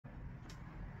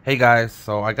Hey guys,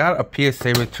 so I got a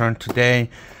PSA return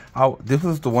today. This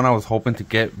was the one I was hoping to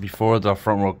get before the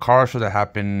front row car show that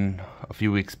happened a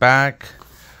few weeks back.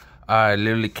 I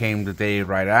literally came the day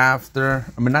right after.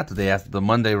 I mean, not the day after, the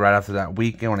Monday right after that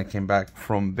weekend when I came back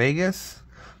from Vegas.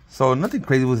 So nothing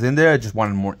crazy was in there. I just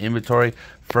wanted more inventory.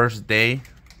 First day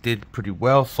did pretty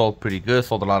well, sold pretty good,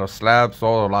 sold a lot of slabs,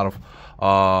 sold a lot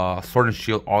of Sword and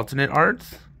Shield alternate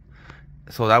arts.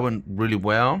 So that went really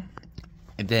well.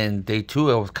 And then day two,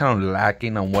 I was kind of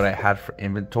lacking on what I had for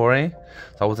inventory.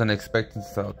 So I wasn't expecting to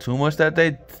sell too much that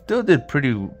day. Still did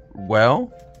pretty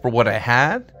well for what I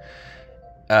had.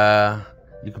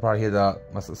 You can probably hear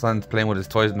my son's playing with his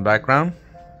toys in the background.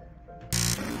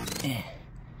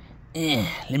 Let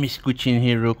me scooch in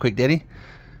here real quick, Daddy.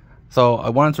 So I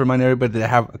wanted to remind everybody that I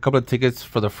have a couple of tickets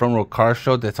for the front row car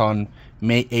show that's on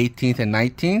May 18th and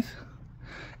 19th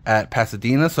at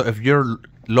Pasadena. So if you're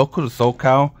local to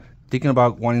SoCal, thinking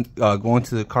about going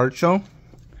to the car show,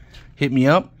 hit me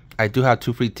up. I do have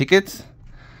 2 free tickets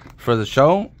for the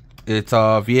show. It's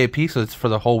VIP, so it's for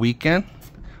the whole weekend.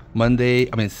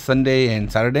 Sunday and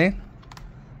Saturday.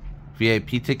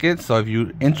 VIP tickets. So if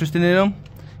you're interested in them,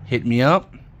 hit me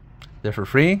up. They're for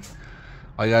free.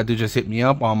 All you gotta do is just hit me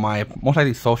up on my most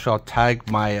likely social. I'll tag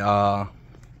I'll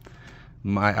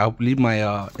leave my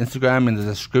Instagram in the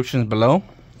description below.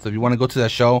 So if you want to go to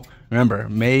that show, remember,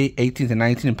 May 18th and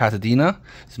 19th in Pasadena.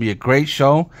 It's going to be a great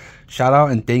show. Shout out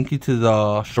and thank you to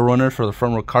the showrunner for the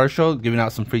front row car show, giving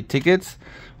out some free tickets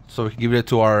so we can give it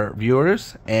to our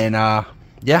viewers. And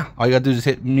yeah, all you got to do is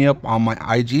hit me up on my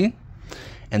IG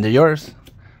and they're yours.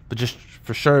 But just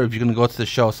for sure, if you're going to go to the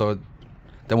show, so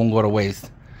that won't go to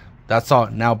waste. That's all.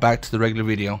 Now back to the regular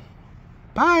video.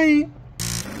 Bye.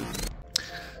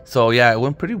 So yeah, it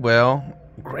went pretty well.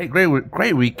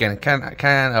 Great weekend.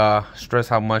 Can't stress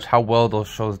how well those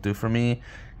shows do for me.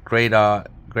 Great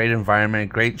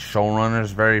environment, great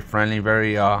showrunners, very friendly,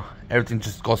 very everything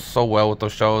just goes so well with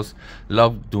those shows.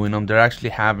 Love doing them. They're actually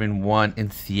having one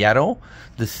in Seattle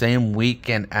the same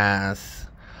weekend as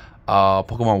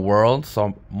Pokemon World,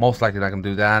 so most likely I can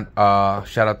do that.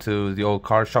 Shout out to the old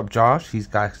car shop Josh. He's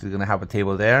actually gonna have a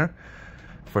table there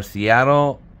for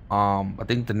Seattle. I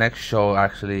think the next show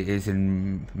actually is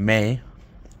in May,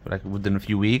 like within a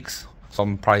few weeks. So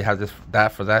I'm probably have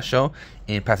that for that show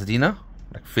in Pasadena,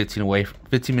 like 15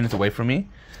 minutes away from me.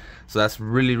 So that's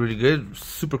really good,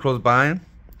 super close by. And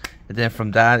then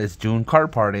from that is June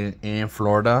card party in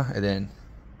Florida, and then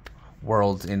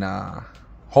Worlds in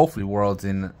hopefully Worlds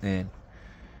in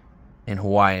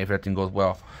Hawaii if everything goes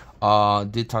well.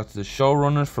 Did talk to the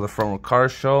showrunners for the front row car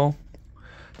show.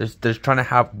 They're trying to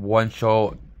have one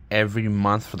show every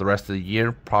month for the rest of the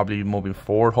year, probably moving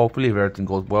forward, hopefully, if everything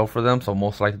goes well for them. So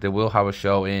most likely they will have a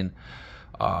show in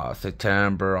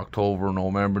September, October,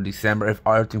 November, December, if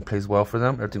everything plays well for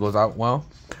them, everything goes out well.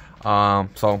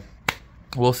 So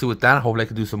we'll see with that. Hopefully I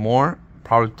can do some more.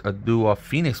 Probably do a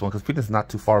Phoenix one, because Phoenix is not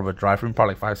too far of a drive for me,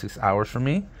 probably like 5-6 hours for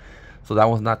me. So that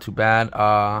one's not too bad.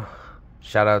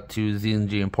 Shout out to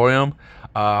Z&G Emporium.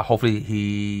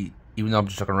 Hopefully even though I'm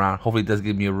just joking around, hopefully he does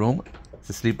give me a room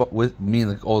to sleep up with me in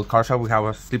the old car shop. We have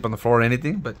a sleep on the floor or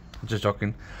anything, but I'm just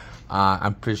joking.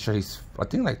 I'm pretty sure he's, I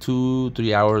think, like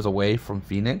 2-3 hours away from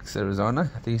Phoenix,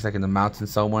 Arizona. I think he's like in the mountains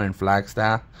somewhere in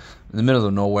Flagstaff, in the middle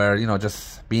of nowhere, you know,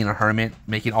 just being a hermit,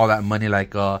 making all that money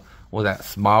like what was that,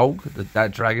 Smaug,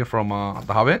 that dragon from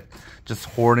The Hobbit, just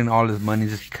hoarding all his money,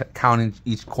 just counting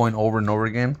each coin over and over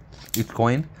again, each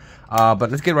coin. But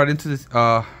let's get right into this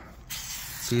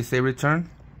PSA return.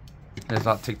 Let's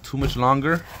not take too much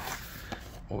longer.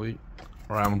 Alright,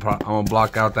 I'm gonna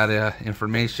block out that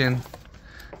information.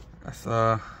 That's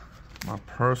my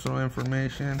personal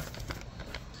information.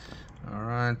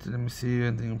 Alright, let me see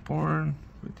anything important.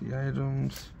 50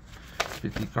 items,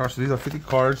 50 cards. So these are 50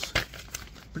 cards,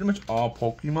 pretty much all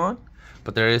Pokemon,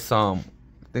 but there is some,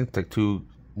 I think like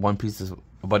one piece is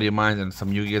a buddy of mine, and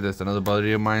some Yu-Gi-Oh! That's another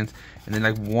buddy of mine, and then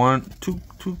like 3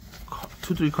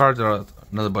 cards that are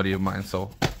another buddy of mine.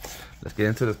 So let's get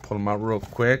into this, pull them out real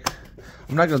quick.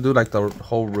 I'm not gonna do like the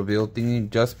whole reveal thingy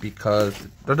just because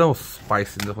there's no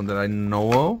spice in this one that I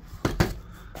know of.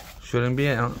 Shouldn't be.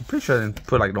 I'm pretty sure I didn't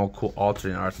put like no cool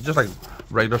alternate arts. It's just like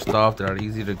regular stuff that are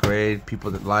easy to grade,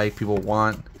 people that like, people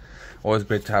want. Always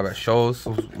great to have at shows,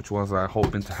 which ones I'm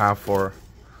hoping to have for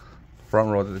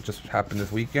front row that just happened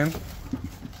this weekend.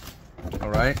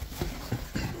 Alright.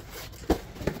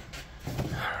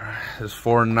 There's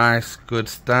 4 nice good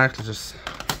stacks. Let's just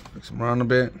mix them around a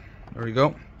bit. There we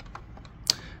go.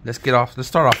 Let's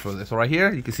start off with this. So right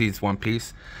here, you can see it's One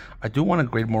Piece. I do want to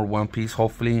grade more One Piece,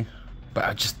 hopefully, but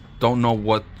I just don't know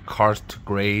what cards to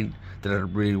grade that are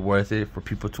really worth it for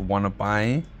people to want to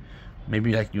buy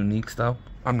Maybe like unique stuff.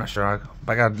 I'm not sure.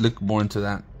 I gotta look more into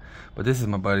that. But this is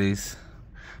my buddy's.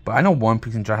 But I know One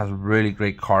Piece in general has really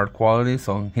great card quality,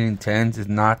 so hitting 10s is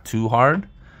not too hard.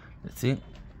 Let's see.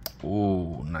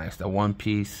 Ooh, nice. That One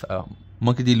Piece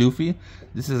Monkey D. Luffy.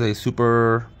 This is a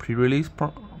super pre-release.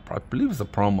 I believe it's a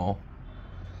promo.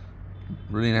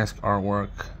 Really nice artwork.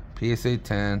 PSA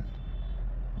 10.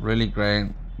 Really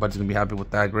great. Buddy's gonna be happy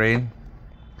with that grade.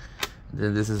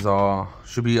 Then this is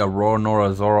should be a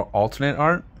Roronoa Zoro alternate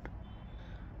art.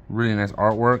 Really nice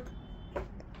artwork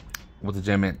with the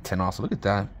gem at 10 also. Look at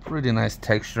that. Really nice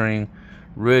texturing.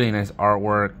 Really nice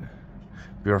artwork.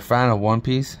 If you're a fan of One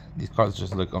Piece, these cards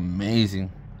just look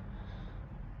amazing.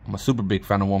 I'm a super big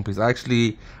fan of One Piece. I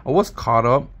was caught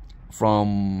up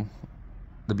from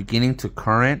the beginning to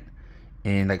current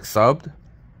and like subbed.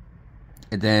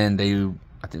 And then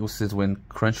I think it was since when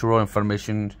Crunchyroll and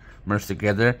Funimation merged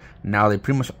together. Now they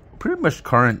pretty much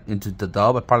current into the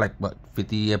dub. I'm probably like what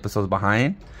 50 episodes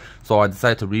behind. So I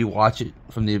decided to rewatch it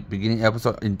from the beginning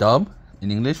episode in dub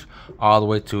in English all the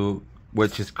way to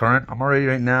which is current. I'm already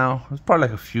right now. It's probably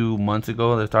like a few months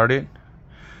ago they started.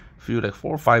 Like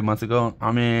 4 or 5 months ago.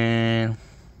 I'm in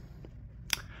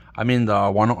the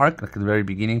Wano arc, like the very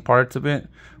beginning parts of it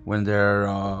when they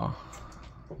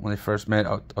first met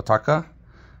Otama,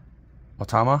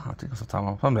 I think it's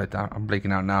Otama, something like that. I'm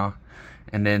blanking out now.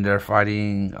 And then they're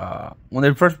fighting when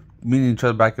they first meeting each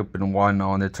other back up in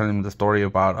Wano, and they're telling them the story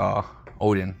about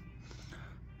Odin.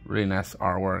 Really nice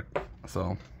artwork.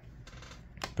 So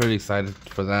pretty excited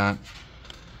for that.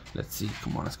 Let's see.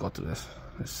 Come on, let's go through this.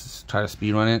 Let's just try to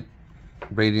speed run it.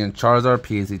 Radiant Charizard,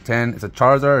 PSA 10. It's a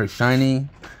Charizard, it's shiny.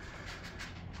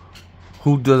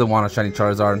 Who doesn't want a shiny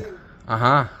Charizard?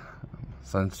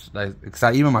 Son's like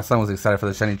excited. Even my son was excited for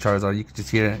the shiny Charizard. You could just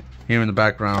hear him in the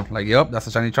background. Like, yep, that's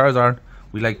a shiny Charizard.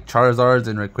 We like Charizards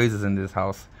and Rayquazas in this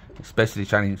house, especially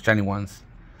shiny ones.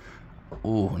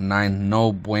 Ooh, 9,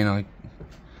 no bueno.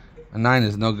 A 9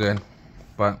 is no good,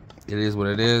 but it is what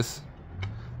it is.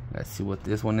 Let's see what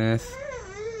this one is.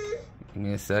 Give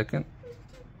me a second.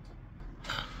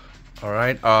 All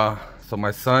right. So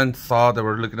my son saw that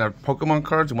we're looking at Pokemon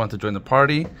cards. He wanted to join the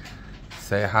party.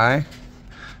 Say hi.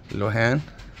 Little hand.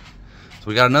 So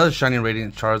we got another shiny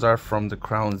Radiant Charizard from the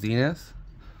Crown Zenith.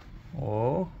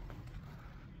 Oh.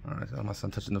 Alright, got my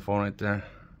son touching the phone right there.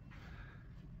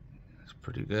 It's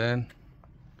pretty good.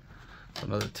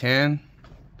 Another 10.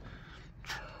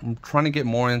 I'm trying to get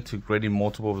more into grading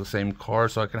multiple of the same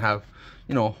card so I can have,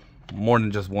 you know, more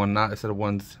than just one, not instead of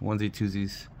onesie,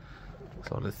 twosies.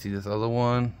 So let's see this other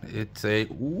one. It's a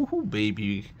ooh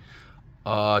baby.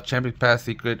 Champion Pass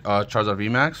Secret Charizard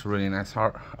VMAX. Really nice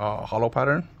hollow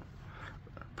pattern.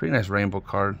 Pretty nice rainbow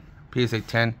card. PSA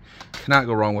 10. Cannot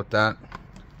go wrong with that.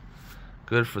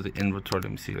 Good for the inventory.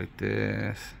 Let me see like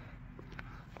this.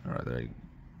 Alright, there you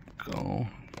go.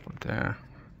 Put there.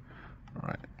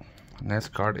 Alright. Next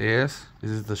card is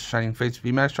this the Shining Face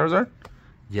VMAX Charizard?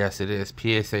 Yes, it is.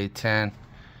 PSA 10.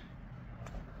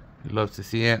 You love to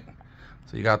see it.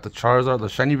 So you got the Charizard, the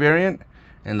shiny variant,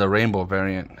 and the rainbow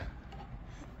variant.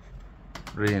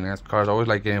 Really nice cards. I always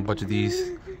like getting a bunch of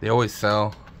these. They always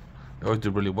sell. They always do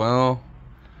really well.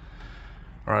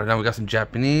 Alright, now we got some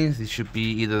Japanese. These should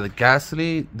be either the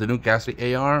Ghastly, the new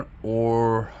Ghastly AR,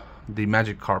 or the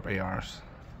Magikarp ARs.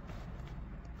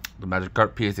 The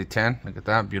Magikarp PSA 10. Look at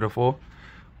that. Beautiful.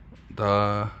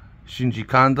 The Shinji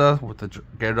Kanda with the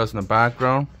Gyarados in the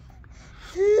background.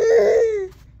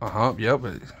 Yep.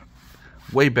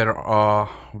 Way better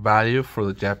value for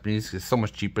the Japanese. It's so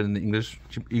much cheaper than the English.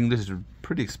 English is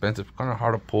pretty expensive, kind of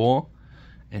hard to pull,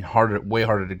 and way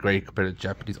harder to grade compared to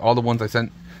Japanese. All the ones I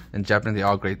sent in Japanese, they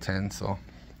all grade 10, so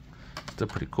still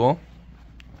pretty cool.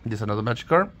 Just another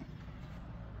Magikarp.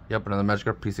 Yep, another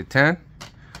Magikarp PSA 10.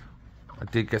 I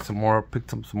did get some more,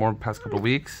 picked up some more in the past couple of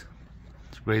weeks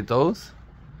to grade those.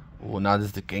 Oh, now this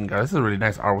is the Gengar. This is a really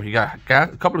nice artwork. You got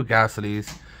a couple of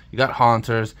Ghastlies, you got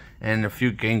Haunters, and a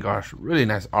few Gengars. Really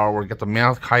nice artwork. Got the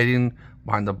mouth hiding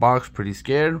behind the box, pretty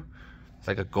scared. It's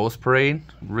like a ghost parade.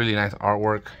 Really nice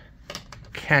artwork.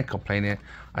 Can't complain it.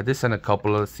 I did send a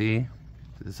couple. Let's see.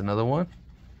 This is another one.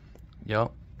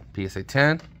 Yep. PSA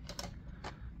 10.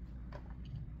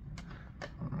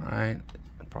 Alright.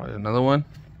 Probably another one.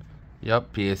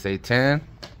 Yep. PSA 10.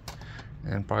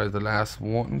 And probably the last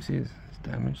one. Let me see. Is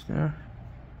damage there?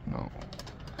 No.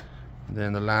 And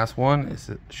then the last one is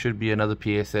it should be another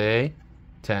PSA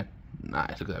 10.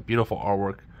 Nice. Look at that. Beautiful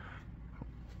artwork.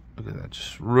 Look at that.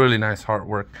 Just really nice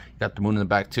artwork. You got the moon in the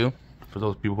back too. For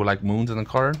those people who like moons in the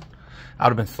card. I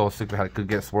would have been so sick if I could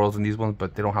get swirls in these ones,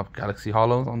 but they don't have Galaxy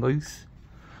Hollows on these.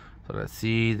 So let's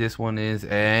see. This one is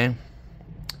a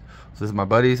So this is my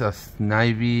buddies,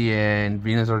 Snivy and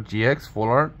Venus RGX full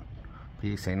art,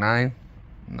 PSA 9,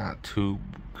 not too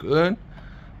good.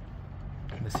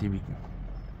 Let's see if we can.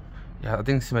 Yeah, I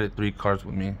think he submitted 3 cards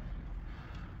with me.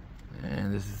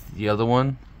 And this is the other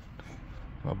one.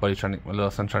 My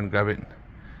little son trying to grab it.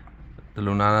 The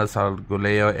Lunanas,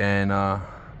 Goleo, and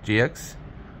GX.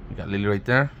 We got Lily right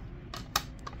there.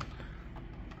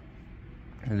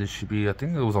 And this should be, I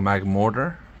think it was a Mag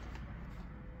Mortar.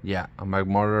 Yeah, a Mag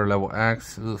Mortar level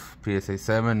X. Oof, PSA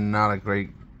 7, not a great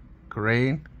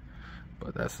grade,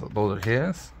 but those are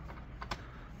his.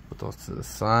 Put those to the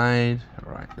side.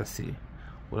 Alright, let's see.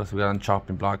 What else we got on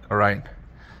chopping block? Alright.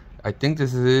 I think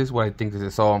this is what I think this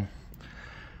is. So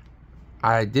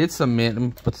I did submit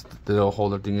and put the little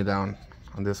holder thingy down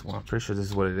on this one. I'm pretty sure this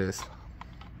is what it is.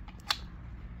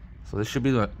 So this should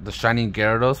be the Shining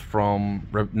Gyarados from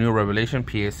New Revelation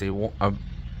PSA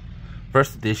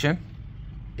first edition.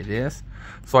 It is.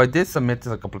 So I did submit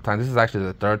this a couple of times. This is actually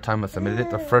the 3rd time I submitted it.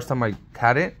 The first time I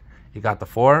had it, it got the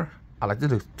 4. I like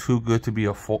this. It looks too good to be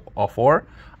a 4.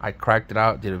 I cracked it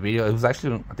out, did a video. It was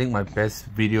actually, I think, my best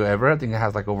video ever. I think it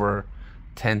has like over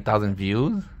 10,000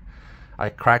 views. I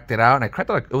cracked it out, and I cracked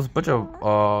out, it was a bunch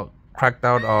of cracked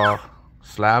out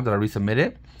slabs that I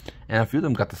resubmitted, and a few of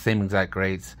them got the same exact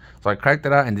grades. So I cracked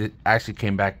it out, and it actually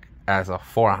came back as a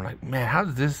 4. I'm like, man, how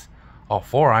does this a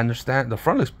 4? I understand the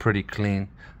front looks pretty clean.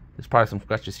 There's probably some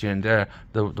scratches here and there.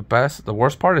 The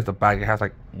worst part is the back. It has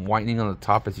like whitening on the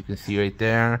top, as you can see right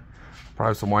there.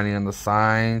 Probably some whitening on the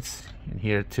sides and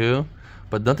here too,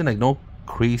 but nothing like no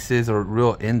creases or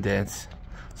real indents.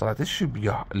 So like this should be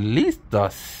at least a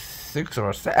 6 or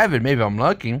a 7, maybe I'm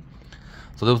lucky.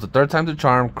 So this was the 3rd time the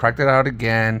charm. Cracked it out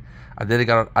again. I did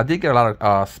get a lot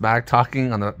of smack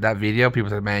talking on that video.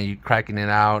 People said, man, you cracking it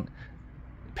out,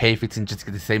 pay 15 just to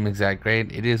get the same exact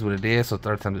grade. It is what it is. So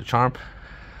 3rd time the charm.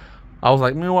 I was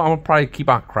like, you know what, I'm gonna probably keep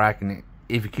on cracking it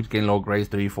if it keeps getting low grades,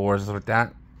 3, 4s, and stuff like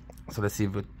that. So let's see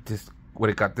if what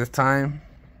it got this time.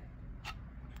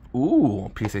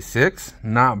 Ooh, PSA 6,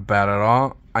 not bad at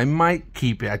all. I might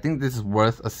keep it. I think this is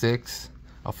worth a 6.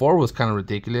 A 4 was kind of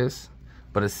ridiculous,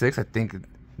 but a 6, I think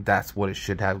that's what it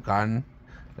should have gotten.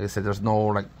 Like I said, there's no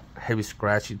like heavy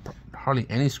scratching, hardly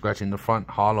any scratching in the front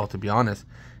hollow, to be honest.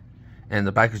 And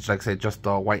the back is, like I said, just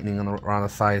whitening around the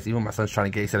sides. Even my son's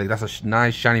trying to get, he said, like, that's a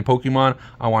nice shiny Pokemon.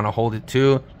 I want to hold it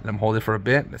too. Let him hold it for a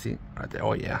bit. Let's see, right there.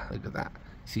 Oh yeah, look at that.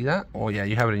 See that? Oh yeah,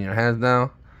 you have it in your hands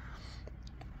now.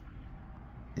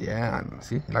 Yeah,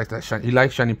 see, he likes that shiny. He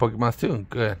likes shiny Pokemons too.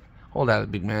 Good. Hold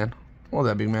that, big man. Hold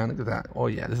that, big man. Look at that. Oh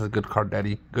yeah, this is a good card,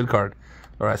 daddy. Good card.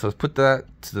 All right, so let's put that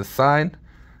to the side.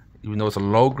 Even though it's a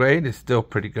low grade, it's still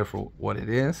pretty good for what it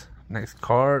is. Next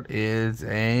card is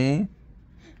a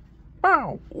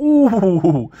wow.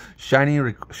 Ooh, Shining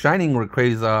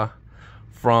Rayquaza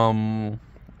from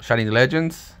Shining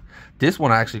Legends. This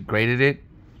one I actually graded it,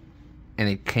 and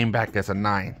it came back as a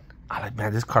 9. I like,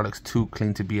 man, this card looks too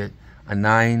clean to be a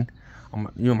 9. You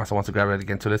know, my son wants to grab it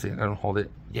again too. Let's see, I don't hold it.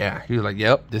 Yeah, he was like,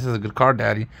 yep, this is a good card,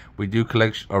 daddy. We do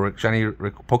collect shiny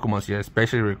Pokemon here,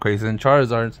 especially Rayquaza and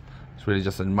Charizards. It's really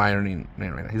just admiring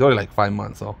right now. He's only like 5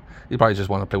 months, so he probably just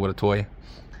want to play with a toy.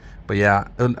 But yeah,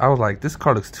 I was like, this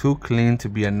card looks too clean to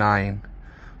be a 9.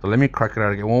 So let me crack it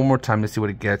out again one more time to see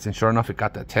what it gets. And sure enough, it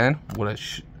got that 10.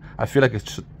 I feel like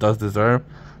it does deserve.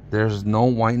 There's no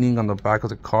whitening on the back of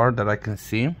the card that I can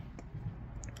see.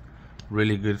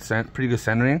 Really good, pretty good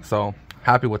centering. So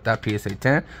happy with that PSA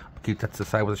 10. I'll keep that to the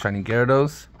side with the Shining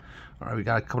Gyarados. All right, we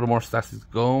got a couple more stacks to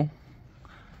go.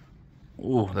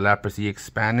 Ooh, the Lapras EX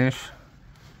Spanish.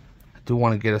 I do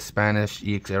want to get a Spanish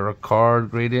EX Era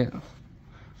card graded.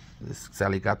 This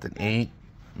Sally got an 8.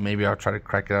 Maybe I'll try to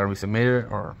crack it out and resubmit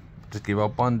it, or just give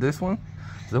up on this one.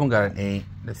 This one got an 8.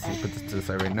 Let's see, put this to the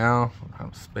side right now. I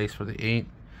have space for the 8.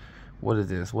 What is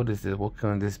this? What is this? What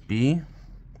can this be?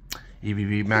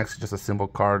 EVV Max, just a simple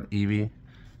card. Eevee,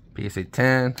 PSA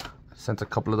 10. Sent a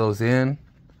couple of those in.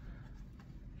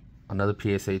 Another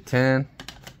PSA 10.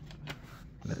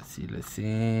 Let's see, let's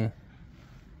see. Is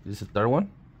this a 3rd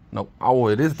one? Nope. Oh,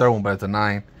 it is a 3rd one, but it's a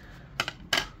 9.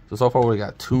 So far we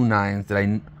got 2 9s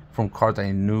that from cards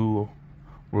I knew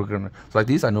were gonna. So like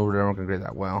these, I know they weren't gonna grade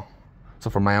that well. So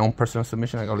for my own personal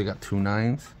submission, I only got 2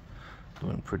 9s,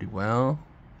 doing pretty well.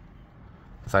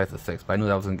 Besides the 6, but I knew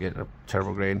that was gonna get a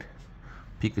terrible grade.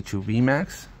 Pikachu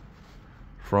VMAX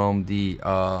from the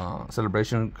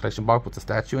Celebration collection box with the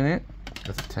statue in it.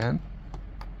 That's a 10.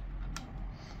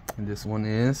 And this one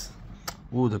is,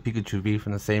 ooh, the Pikachu V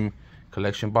from the same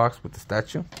collection box with the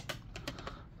statue.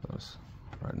 Those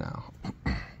right now.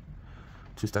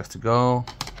 2 stacks to go.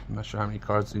 I'm not sure how many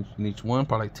cards in each one.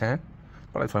 Probably like 10.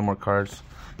 Probably like 20 more cards.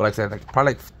 But like I said, like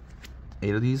probably like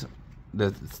 8 of these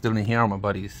that's still in here are my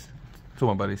buddies. Two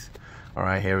of my buddies.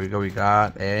 Alright, here we go. We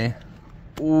got a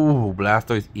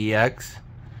Blastoise EX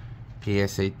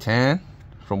PSA 10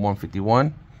 from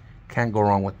 151. Can't go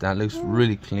wrong with that. Looks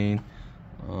really clean.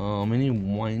 Any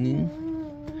whining?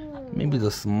 Maybe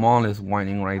the smallest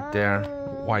whining right there.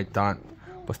 White dot.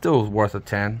 But still worth a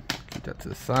 10. Keep that to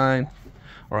the side.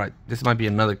 Alright, this might be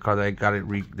another card that got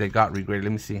regraded.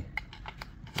 Let me see.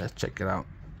 Let's check it out.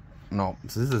 No,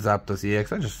 so this is Zapdos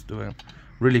EX. I just do it.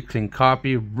 Really clean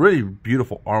copy. Really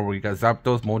beautiful artwork. You got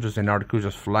Zapdos, Moltres, and Articuno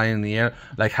just flying in the air.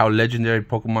 Like how legendary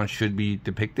Pokemon should be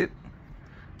depicted.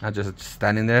 Not just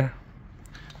standing there.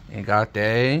 And got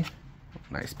a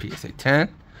nice PSA 10.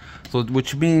 So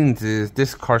which means is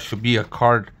this card should be a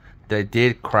card that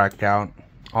did crack out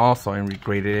also and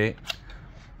regraded it.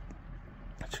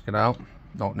 Check it out.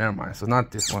 No, never mind. So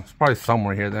not this one. It's probably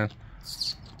somewhere here then.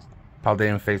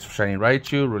 Pasadena face for Shiny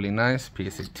Raichu. Really nice.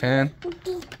 PSA 10.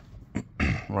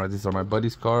 Alright, these are my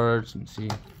buddies' cards. Let me see.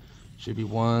 Should be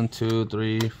 1, 2,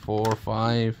 3, 4,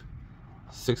 5,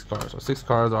 6 cards. So 6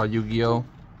 cards are Yu-Gi-Oh!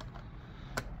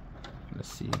 Let's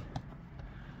see.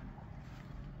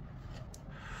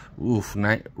 Oof,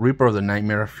 Reaper of the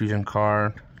Nightmare Fusion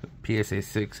card. PSA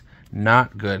 6.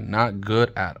 Not good. Not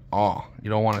good at all. You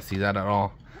don't want to see that at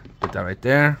all. Put that right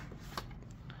there.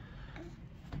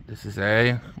 This is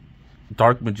a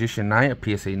Dark Magician Knight,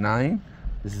 a PSA 9.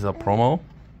 This is a promo.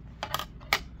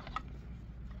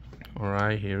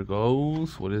 Alright, here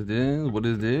goes. What is this? What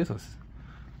is this?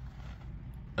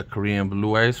 A Korean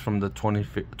Blue Eyes from the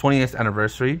 20th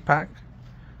anniversary pack.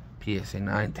 PSA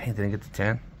 9. Dang, didn't get the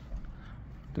 10.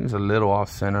 I think it's a little off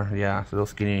center. Yeah, it's a little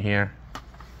skinny in here.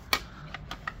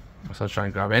 So I'm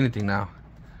trying to grab anything now.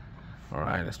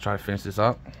 Alright, let's try to finish this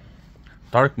up.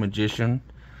 Dark Magician.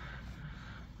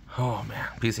 Oh man,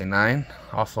 PSA 9.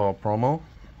 Also a promo.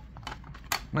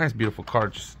 Nice, beautiful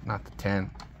card, just not the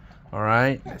 10.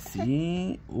 Alright, let's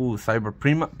see. Ooh, Cyber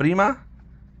Prima.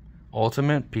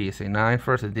 Ultimate, PSA 9,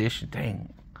 first edition.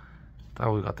 Dang.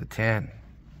 Thought we got the 10.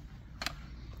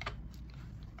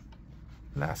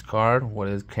 Last card.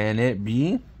 What can it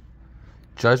be?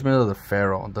 Judgment of the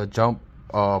Pharaoh. The Jump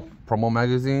promo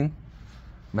magazine.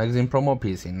 Magazine promo,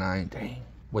 PSA 9. Dang.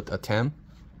 With a 10.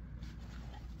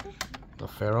 The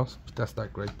Pharaohs. Put that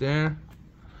stack right there.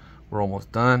 We're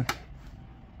almost done.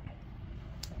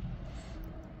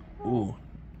 Ooh,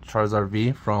 Charizard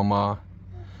V from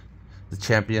the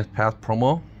Champions Path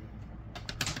promo.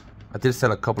 I did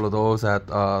sell a couple of those at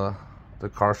the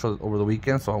car show over the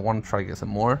weekend, so I want to try to get some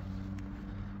more.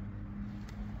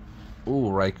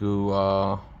 Ooh,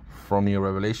 Raikou from Neo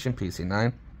Revelation, PSA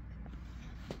 9.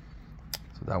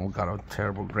 So that one got a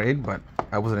terrible grade, but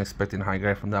I wasn't expecting a high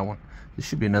grade from that one. This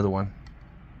should be another one.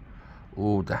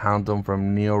 Ooh, the Houndoom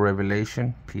from Neo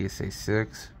Revelation, PSA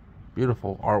 6.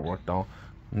 Beautiful artwork though.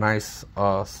 Nice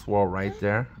swirl right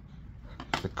there.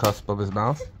 The cusp of his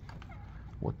mouth.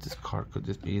 What this card could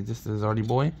this be? Is this the Zardy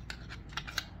boy?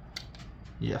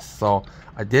 Yes. So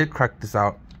I did crack this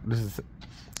out. This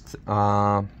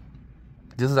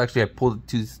is actually I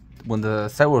pulled it when the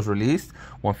set was released.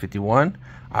 151.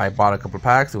 I bought a couple of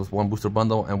packs. It was one booster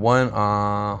bundle and one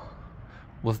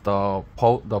was the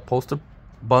poster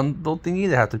bundle thingy.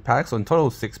 They had 3 packs. So in total it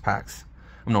was 6 packs.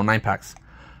 No, 9 packs.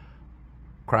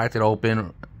 Cracked it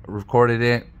open, recorded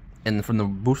it, and from the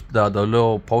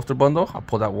little poster bundle, I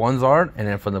pulled out 1 Zard, and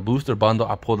then from the booster bundle,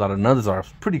 I pulled out another Zard.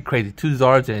 It's pretty crazy. 2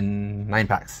 Zards and 9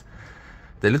 packs.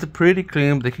 They looked pretty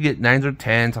clean. They could get 9s or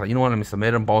 10s. So you know what? Let me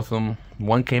submit them, both of them.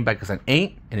 One came back as an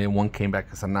 8, and then one came back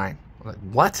as a 9. I was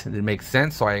like, what? It didn't make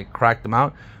sense, so I cracked them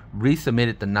out,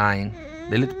 resubmitted the 9.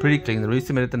 They looked pretty clean. They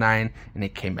resubmitted the 9, and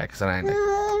it came back as a 9. Like,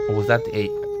 or was that the 8?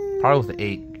 Probably was the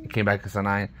 8. It came back as a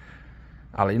 9.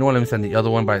 I'll let you know what, let me send the other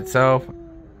one by itself.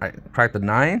 I cracked the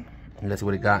 9, and let's see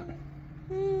what it got.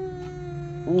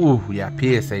 Ooh, yeah,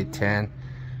 PSA 10.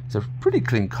 It's a pretty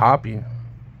clean copy.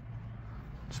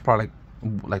 It's probably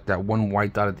like that one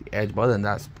white dot at the edge, but other than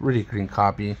that, it's pretty clean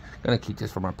copy. Gonna keep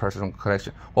this for my personal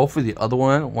collection. Hopefully the other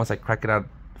one, once I crack it out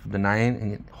for the 9,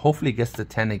 and hopefully it gets to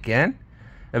 10 again.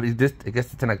 If it gets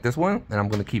to 10 like this one, then I'm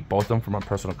gonna keep both of them for my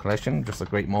personal collection. Just a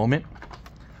great moment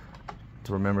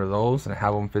to remember those and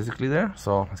have them physically there.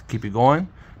 So let's keep it going.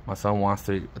 My son wants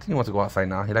to, I think he wants to go outside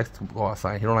now. He likes to go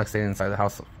outside. He don't like staying inside the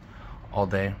house all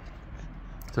day.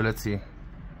 So let's see.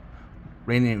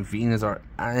 Radiant Venus are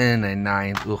in a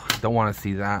 9. Ugh, don't want to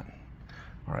see that.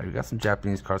 Alright, we got some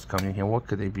Japanese cards coming here. What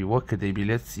could they be? What could they be?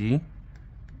 Let's see.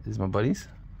 These my buddies?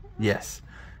 Yes.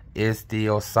 It's the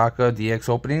Osaka DX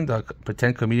opening. The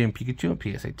Pretend Comedian Pikachu,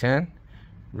 PSA 10.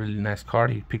 Really nice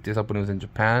card. He picked this up when he was in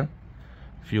Japan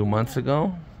a few months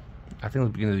ago. I think it was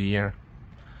the beginning of the year.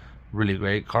 Really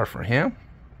great card for him.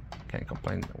 Can't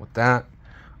complain with that.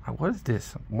 What is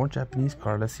this? More Japanese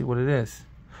card. Let's see what it is.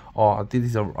 Oh, I think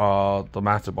these are the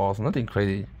Master Balls. Nothing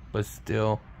crazy, but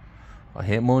still a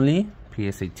Hitmonlee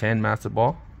PSA 10 Master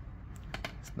Ball.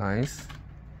 It's nice.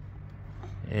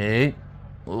 Hey,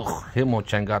 ugh,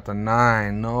 Hitmonchan got the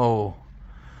 9. No,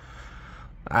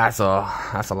 that's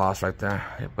a loss right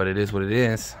there. But it is what it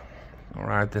is. All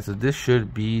right, so this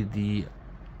should be the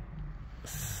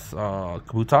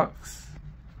Kabutops.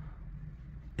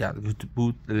 Yeah, the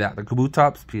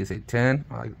Kabutops PSA 10.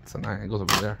 It's a 9. It goes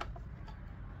over there.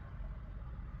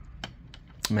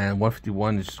 Man,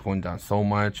 151 is just going down so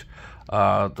much.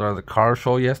 The car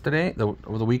show yesterday,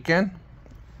 over the weekend,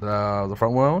 the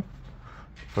front wheel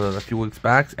for a few weeks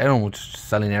back, everyone was just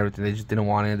selling everything. They just didn't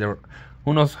want it.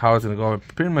 Who knows how it's gonna go?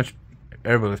 Pretty much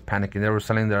everybody was panicking. They were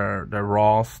selling their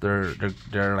Raws, their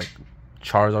like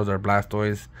Charizards, their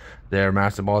Blastoise, their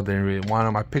Master Balls. They didn't really want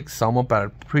them. I picked some up at a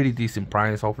pretty decent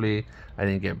price. Hopefully I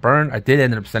didn't get burned. I did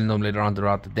end up selling them later on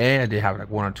throughout the day. I did have like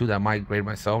 1 or 2 that I might grade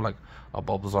myself, like a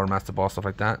Bulbasaur, Master Ball, stuff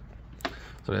like that.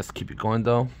 So let's keep it going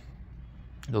though.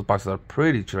 Those boxes are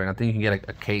pretty cheap. I think you can get like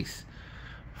a case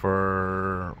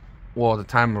for, well, at the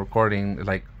time of recording,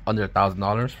 like under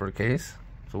 $1,000 for a case.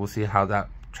 So we'll see how that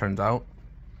turns out.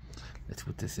 Let's see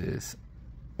what this is.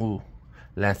 Ooh,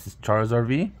 Lance's Charizard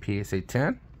V PSA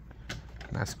 10.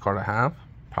 Nice card I have.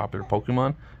 Popular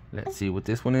Pokemon. Let's see what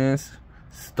this one is.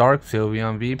 Stark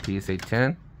Sylveon V PSA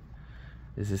 10.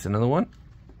 Is this another one?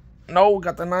 No,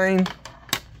 got the 9.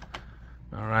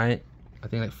 All right, I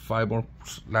think like 5 more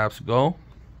laps to go.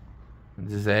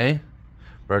 This is a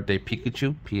Birthday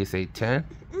Pikachu PSA 10.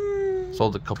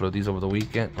 Sold a couple of these over the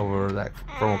weekend, over that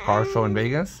promo car show in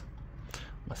Vegas.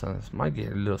 My son might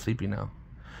get a little sleepy now.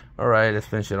 All right, let's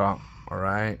finish it off. All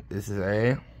right, this is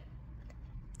a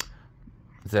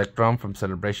Zekrom from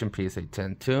Celebration PSA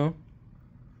 10 too.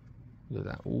 Look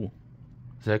at that. Ooh,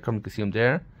 Zekrom, you can see him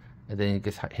there, and then he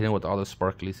gets hit with all the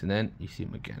sparklies, and then you see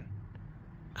him again.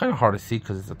 Kind of hard to see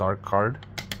because it's a dark card.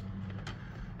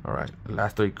 All right, the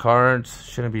last 3 cards.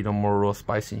 Shouldn't be no more real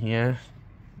spice in here.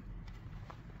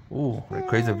 Ooh,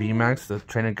 Rayquaza VMAX, the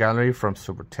trainer gallery from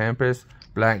Super Tempest.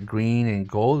 Black, green, and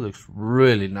gold. Looks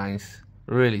really nice.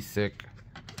 Really sick.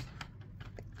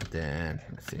 Then,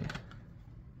 let's see.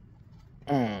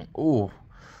 Ooh,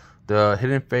 the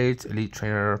Hidden Fates Elite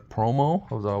Trainer promo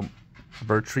of the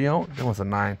Bird Trio. That was a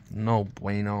 9. No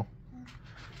bueno.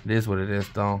 It is what it is,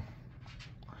 though.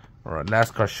 Alright,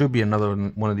 last card should be another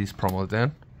one of these promos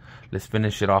then. Let's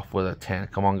finish it off with a 10.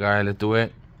 Come on, guy, let's do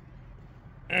it.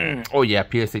 Oh, yeah,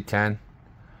 PSA 10.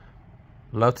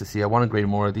 Love to see. I want to grade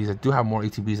more of these. I do have more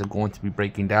ETBs that are going to be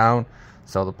breaking down.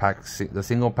 So the packs, the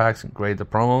single packs, and grade the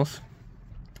promos.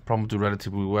 Promos do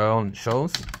relatively well in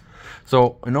shows.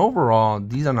 So, in overall,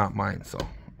 these are not mine. So,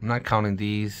 I'm not counting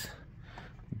these.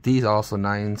 These also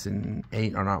 9s and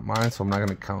 8 are not mine. So, I'm not going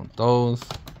to count those.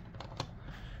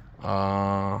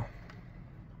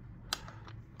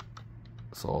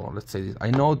 So let's say this. I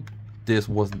know this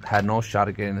had no shot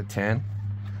at getting a 10.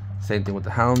 Same thing with the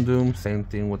Houndoom, same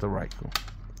thing with the Raikou.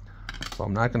 So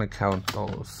I'm not gonna count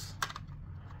those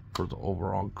for the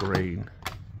overall grade.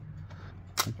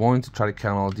 I'm going to try to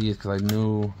count all these because I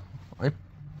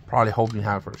probably hoping to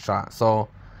have for a shot. So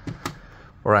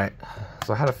alright.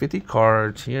 So I had a 50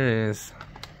 cards. Here is,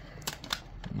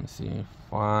 let me see,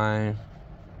 5,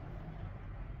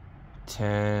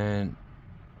 10,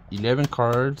 11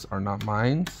 cards are not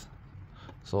mine.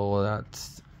 So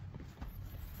that's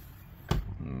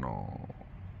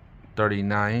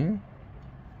 39.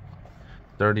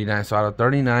 39. So out of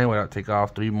 39, we have to take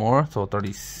off 3 more. So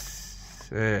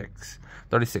 36.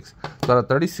 36. So out of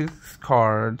 36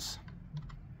 cards.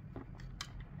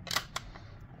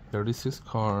 36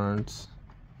 cards.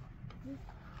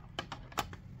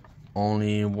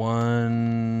 Only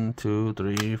 1, 2,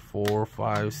 3, 4,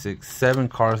 5, 6, 7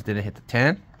 cards didn't hit the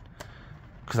 10.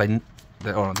 Because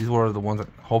these were the ones that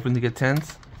hoping to get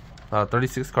 10s.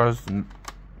 36 cards,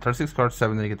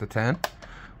 7 didn't get the 10,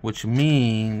 which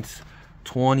means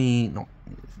 29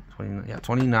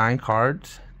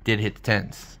 cards did hit the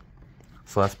 10s.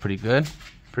 So that's pretty good.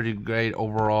 Pretty great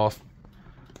overall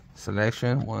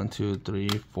selection. 1, 2, 3,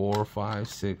 4, 5,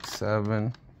 6,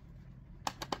 7,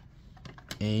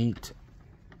 8,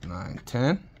 9,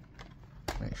 10.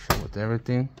 Make sure with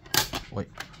everything. Wait,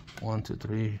 1, 2,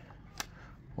 3,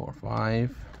 4,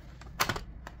 5,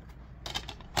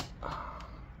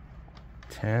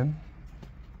 10.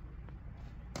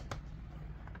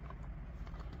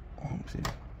 Let me see.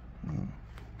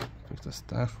 Fix the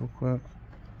stash real quick.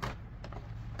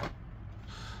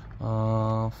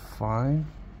 5,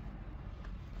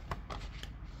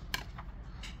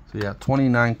 So yeah,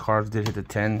 29 cards did hit the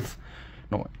 10s.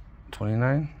 No,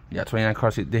 29? Yeah, 29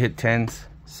 cards did hit 10s.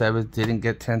 7s didn't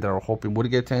get 10s that I were hoping would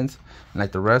get 10s. And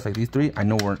like the rest, like these 3, I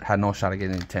know had no shot at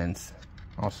getting 10s.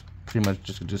 I was pretty much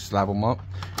just slap them up.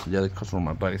 The other cards were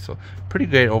my buddies. So pretty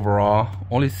great overall.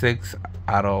 Only 6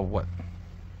 out of what?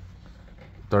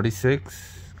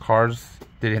 36 cards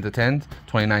did hit the 10s.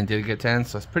 29 did get 10s.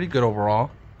 So it's pretty good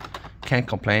overall. Can't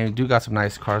complain. We do got some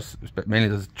nice cards, mainly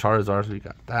the Charizards. We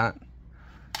got that.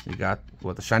 We got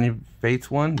what, the Shiny Fates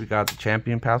one. We got the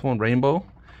Champion Pass one, Rainbow,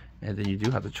 and then you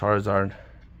do have the Charizard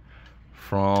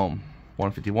from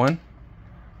 151.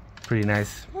 Pretty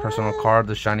nice personal card.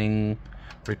 The Shining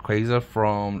Rayquaza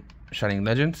from Shining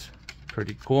Legends.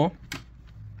 Pretty cool.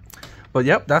 But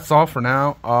yep, that's all for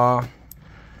now. I'm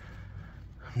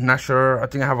not sure. I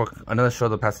think I have another show,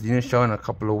 the Pasadena show, in a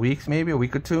couple of weeks, maybe a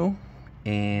week or 2.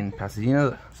 In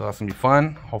Pasadena, so that's gonna be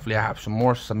fun. Hopefully I have some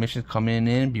more submissions coming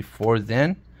in before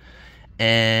then,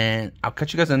 and I'll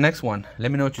catch you guys in the next one. Let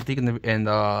me know what you think in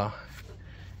the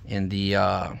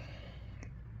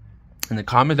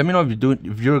comments. Let me know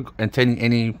if you're attending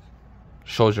any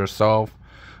shows yourself,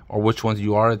 or which ones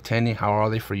you are attending. How are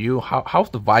they for you? How's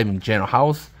the vibe in general?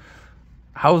 How's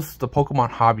the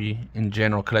Pokemon hobby in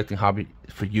general, collecting hobby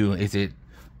for you? Is it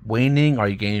waning? Are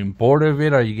you getting bored of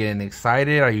it? Are you getting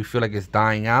excited? Are you feel like it's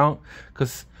dying out?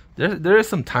 Because there is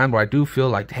some time where I do feel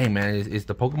like, hey man, is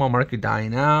the Pokemon market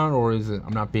dying out, or is it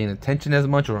I'm not paying attention as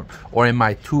much, or am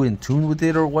I too in tune with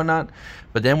it or whatnot?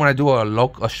 But then when I do one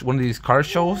of these card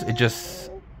shows, it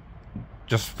just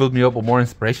fills me up with more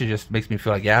inspiration. It just makes me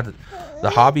feel like, yeah,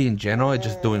 the hobby in general is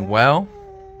just doing well.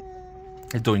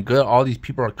 It's doing good. All these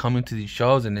people are coming to these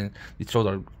shows, and then these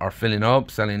shows are filling up,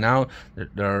 selling out.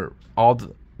 They're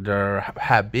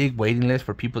have big waiting lists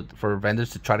for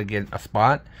vendors to try to get a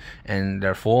spot, and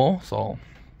they're full. So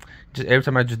just every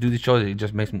time I just do these shows, it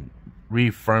just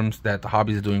reaffirms that the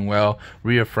hobby is doing well,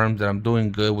 reaffirms that I'm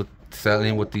doing good with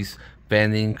selling, with these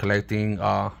vending, collecting,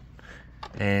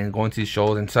 and going to these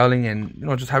shows and selling, and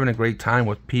just having a great time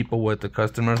with people, with the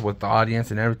customers, with the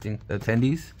audience and everything, the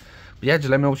attendees. But yeah, just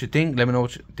let me know what you think. Let me know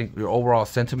what you think your overall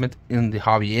sentiment in the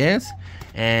hobby is,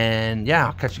 and yeah,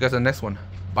 I'll catch you guys on the next one.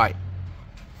 Bye.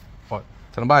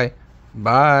 Tell them bye.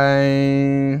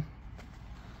 Bye.